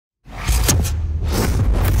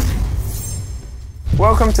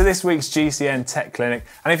Welcome to this week's GCN Tech Clinic,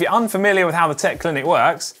 and if you're unfamiliar with how the Tech Clinic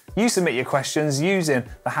works, you submit your questions using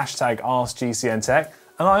the hashtag AskGCNTech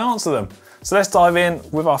and I answer them. So let's dive in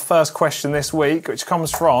with our first question this week, which comes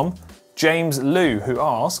from James Liu, who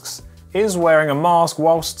asks, is wearing a mask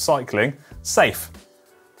whilst cycling safe?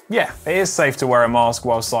 Yeah, it is safe to wear a mask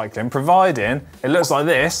while cycling, providing it looks like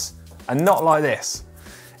this and not like this.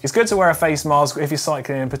 It's good to wear a face mask if you're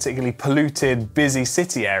cycling in particularly polluted, busy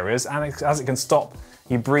city areas, and as it can stop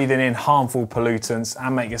you breathing in harmful pollutants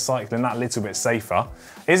and make your cycling that little bit safer.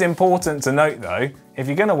 It is important to note though, if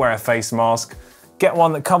you're going to wear a face mask, get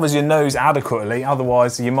one that covers your nose adequately,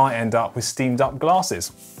 otherwise you might end up with steamed up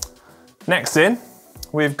glasses. Next in,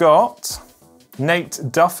 we've got Nate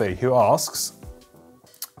Duffy, who asks,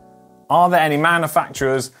 are there any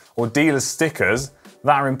manufacturers or dealers stickers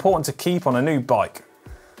that are important to keep on a new bike?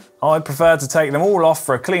 I'd prefer to take them all off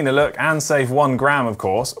for a cleaner look and save 1 gram, of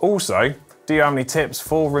course. Also, do you have any tips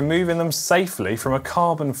for removing them safely from a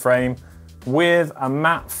carbon frame with a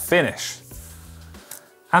matte finish?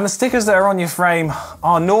 And the stickers that are on your frame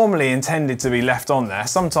are normally intended to be left on there.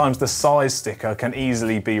 Sometimes the size sticker can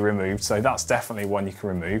easily be removed, so that's definitely one you can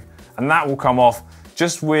remove. And that will come off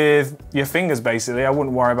just with your fingers, basically. I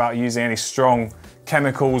wouldn't worry about using any strong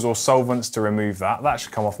chemicals or solvents to remove that. That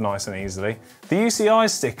should come off nice and easily. The UCI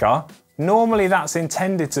sticker, normally that's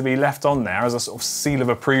intended to be left on there as a sort of seal of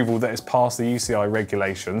approval that is past the UCI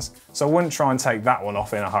regulations. So I wouldn't try and take that one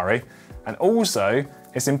off in a hurry. And also,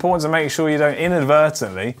 it's important to make sure you don't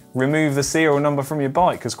inadvertently remove the serial number from your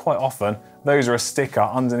bike, because quite often those are a sticker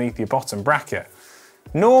underneath your bottom bracket.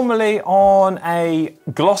 Normally on a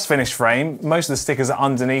gloss finish frame, most of the stickers are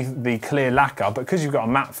underneath the clear lacquer, but because you've got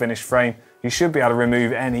a matte finish frame, you should be able to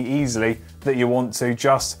remove any easily that you want to.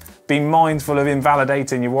 Just be mindful of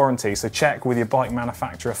invalidating your warranty, so check with your bike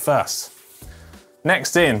manufacturer first.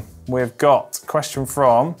 Next in, we've got a question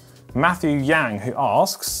from Matthew Yang, who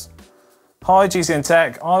asks, hi GCN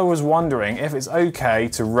Tech, I was wondering if it's okay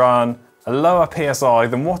to run a lower PSI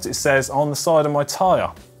than what it says on the side of my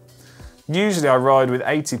tyre. Usually I ride with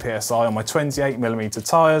 80 PSI on my 28mm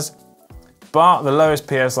tyres, but the lowest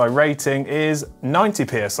PSI rating is 90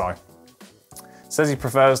 PSI. Says he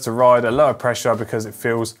prefers to ride a lower pressure because it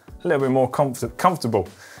feels a little bit more comfortable.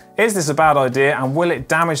 Is this a bad idea and will it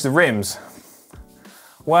damage the rims?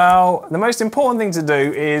 Well, the most important thing to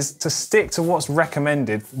do is to stick to what's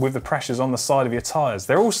recommended with the pressures on the side of your tyres.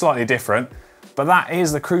 They're all slightly different, but that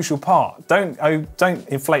is the crucial part. Don't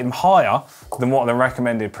inflate them higher than what the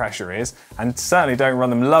recommended pressure is, and certainly don't run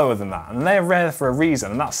them lower than that. And they're there for a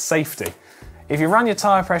reason, and that's safety. If you run your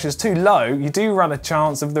tyre pressures too low, you do run a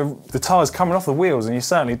chance of the tyres coming off the wheels, and you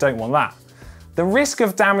certainly don't want that. The risk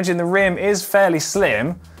of damaging the rim is fairly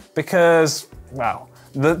slim because, well,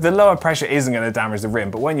 the lower pressure isn't going to damage the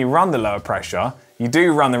rim, but when you run the lower pressure, you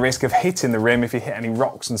do run the risk of hitting the rim if you hit any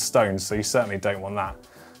rocks and stones, so you certainly don't want that.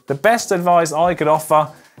 The best advice I could offer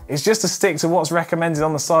is just to stick to what's recommended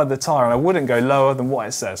on the side of the tyre, and I wouldn't go lower than what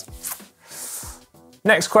it says.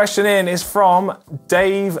 Next question in is from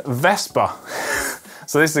Dave Vespa.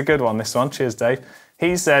 So this is a good one, this one. Cheers, Dave.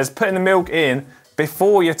 He says, putting the milk in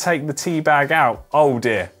before you take the tea bag out. Oh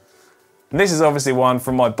dear. And this is obviously one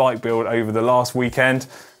from my bike build over the last weekend.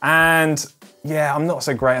 And yeah, I'm not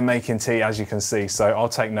so great at making tea, as you can see, so I'll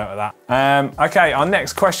take note of that. Okay, our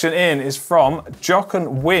next question in is from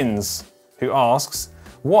Jochen Wins, who asks,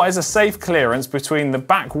 what is a safe clearance between the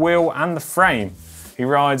back wheel and the frame? He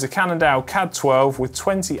rides a Cannondale CAD 12 with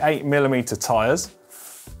 28mm tyres,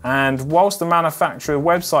 and whilst the manufacturer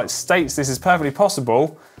website states this is perfectly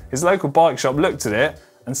possible, his local bike shop looked at it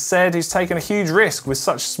and said he's taken a huge risk with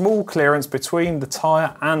such small clearance between the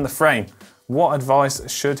tyre and the frame. What advice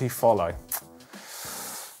should he follow?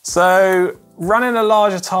 So, running a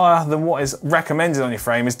larger tyre than what is recommended on your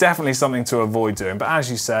frame is definitely something to avoid doing, but as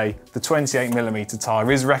you say, the 28mm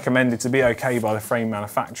tyre is recommended to be okay by the frame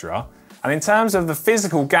manufacturer. And in terms of the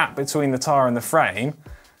physical gap between the tyre and the frame,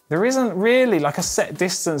 there isn't really like a set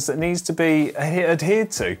distance that needs to be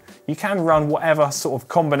adhered to. You can run whatever sort of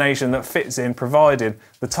combination that fits in, provided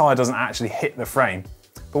the tyre doesn't actually hit the frame.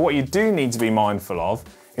 But what you do need to be mindful of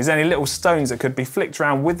is any little stones that could be flicked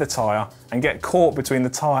around with the tyre and get caught between the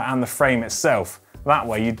tyre and the frame itself. That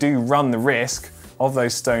way you do run the risk of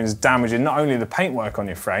those stones damaging not only the paintwork on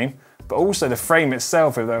your frame, but also the frame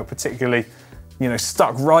itself. If they were particularly,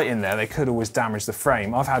 stuck right in there, they could always damage the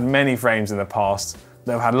frame. I've had many frames in the past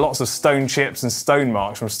that have had lots of stone chips and stone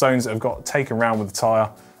marks from stones that have got taken around with the tyre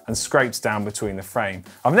and scraped down between the frame.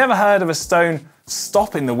 I've never heard of a stone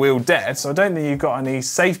stopping the wheel dead, so I don't think you've got any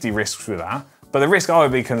safety risks with that. But the risk I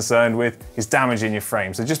would be concerned with is damaging your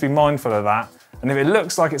frame. So just be mindful of that. And if it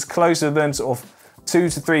looks like it's closer than sort of 2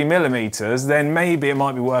 to 3 millimeters, then maybe it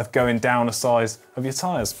might be worth going down a size of your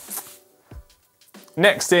tyres.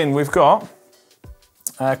 Next in, we've got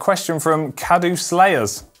a question from Cadu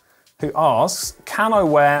Slayers, who asks, can I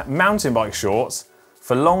wear mountain bike shorts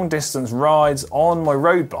for long distance rides on my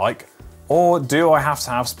road bike, or do I have to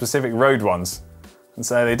have specific road ones? And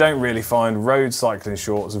so they don't really find road cycling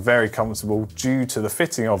shorts very comfortable due to the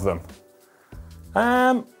fitting of them.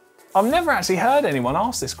 I've never actually heard anyone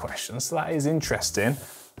ask this question, so that is interesting.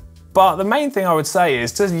 But the main thing I would say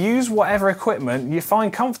is to use whatever equipment you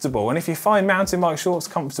find comfortable, and if you find mountain bike shorts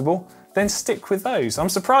comfortable, then stick with those. I'm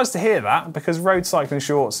surprised to hear that, because road cycling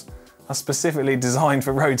shorts are specifically designed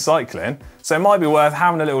for road cycling, so it might be worth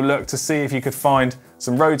having a little look to see if you could find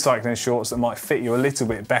some road cycling shorts that might fit you a little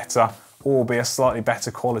bit better or be a slightly better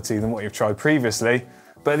quality than what you've tried previously.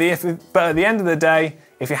 But at the end of the day,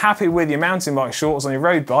 if you're happy with your mountain bike shorts on your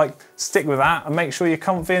road bike, stick with that and make sure you're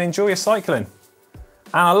comfy and enjoy your cycling.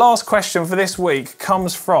 And our last question for this week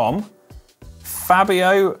comes from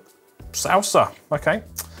Fabio Salsa. Okay.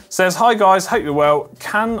 Says, hi guys, hope you're well.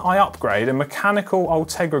 Can I upgrade a mechanical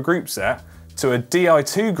Ultegra group set to a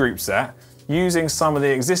Di2 group set using some of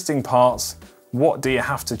the existing parts? What do you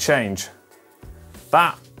have to change?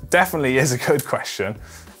 That definitely is a good question.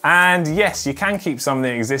 And yes, you can keep some of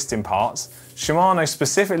the existing parts. Shimano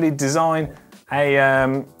specifically designed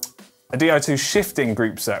a Di2 shifting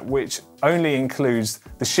group set, which only includes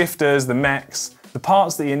the shifters, the mechs, the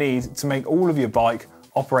parts that you need to make all of your bike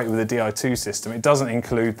operate with a Di2 system. It doesn't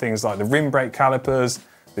include things like the rim brake calipers,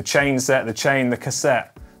 the chain set, the chain, the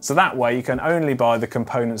cassette. So that way you can only buy the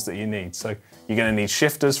components that you need. So you're going to need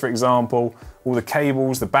shifters, for example, all the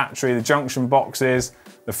cables, the battery, the junction boxes,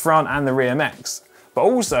 the front and the rear mechs. But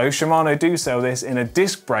also Shimano do sell this in a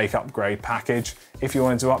disc brake upgrade package if you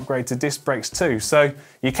wanted to upgrade to disc brakes too. So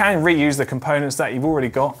you can reuse the components that you've already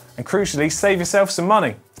got and crucially save yourself some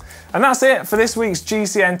money. And that's it for this week's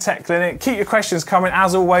GCN Tech Clinic. Keep your questions coming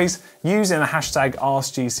as always using the hashtag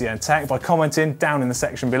AskGCNTech by commenting down in the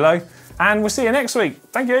section below. And we'll see you next week.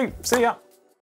 Thank you. See ya.